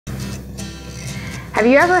Have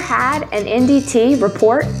you ever had an NDT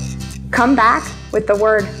report come back with the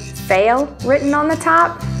word fail written on the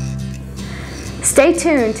top? Stay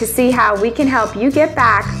tuned to see how we can help you get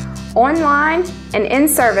back online and in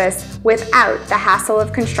service without the hassle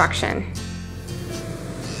of construction.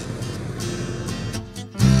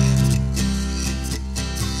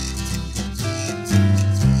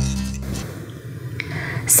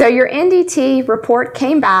 So your NDT report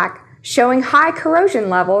came back showing high corrosion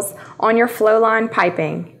levels on your flowline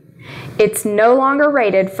piping. It's no longer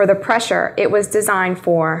rated for the pressure it was designed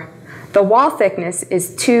for. The wall thickness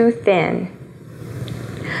is too thin.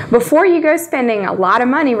 Before you go spending a lot of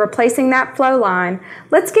money replacing that flow line,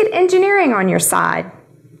 let's get engineering on your side.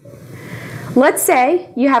 Let's say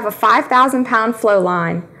you have a 5,000-pound flow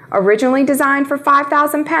line, originally designed for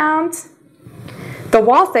 5,000 pounds. The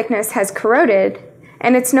wall thickness has corroded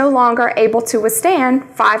and it's no longer able to withstand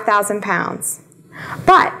 5,000 pounds.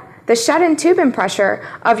 But the shut-in tubing pressure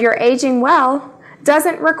of your aging well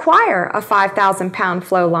doesn't require a 5,000-pound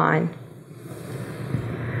flow line.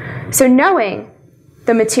 So knowing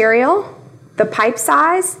the material, the pipe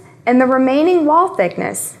size, and the remaining wall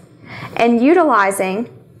thickness, and utilizing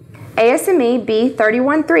ASME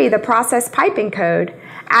B313, the process piping code,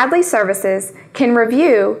 Adley Services can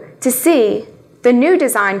review to see the new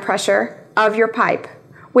design pressure of your pipe,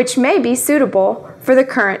 which may be suitable for the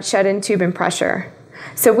current shut-in tubing pressure.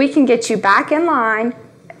 So we can get you back in line,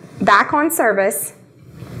 back on service,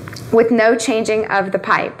 with no changing of the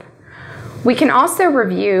pipe. We can also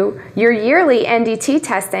review your yearly NDT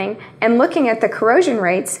testing and, looking at the corrosion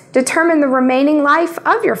rates, determine the remaining life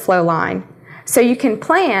of your flow line so you can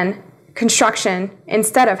plan construction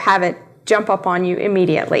instead of have it jump up on you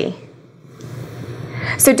immediately.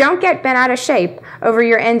 So don't get bent out of shape over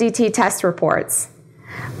your NDT test reports.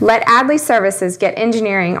 Let Adley Services get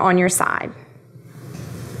engineering on your side.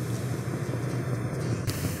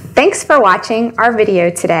 Thanks for watching our video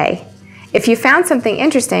today. If you found something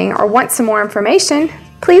interesting or want some more information,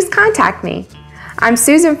 please contact me. I'm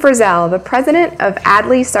Susan Frizzell, the president of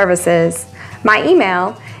Adley Services. My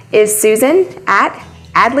email is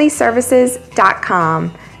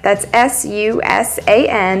susan@adleyservices.com. That's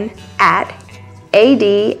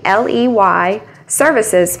SUSAN@ADLEY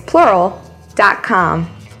services, plural.com.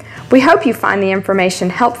 We hope you find the information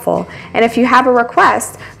helpful, and if you have a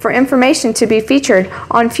request for information to be featured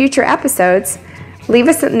on future episodes, leave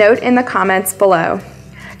us a note in the comments below.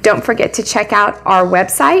 Don't forget to check out our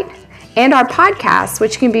website and our podcast,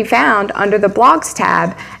 which can be found under the blogs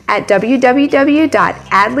tab at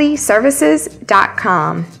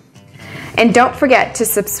www.adleyservices.com. And don't forget to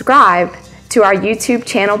subscribe to our YouTube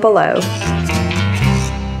channel below.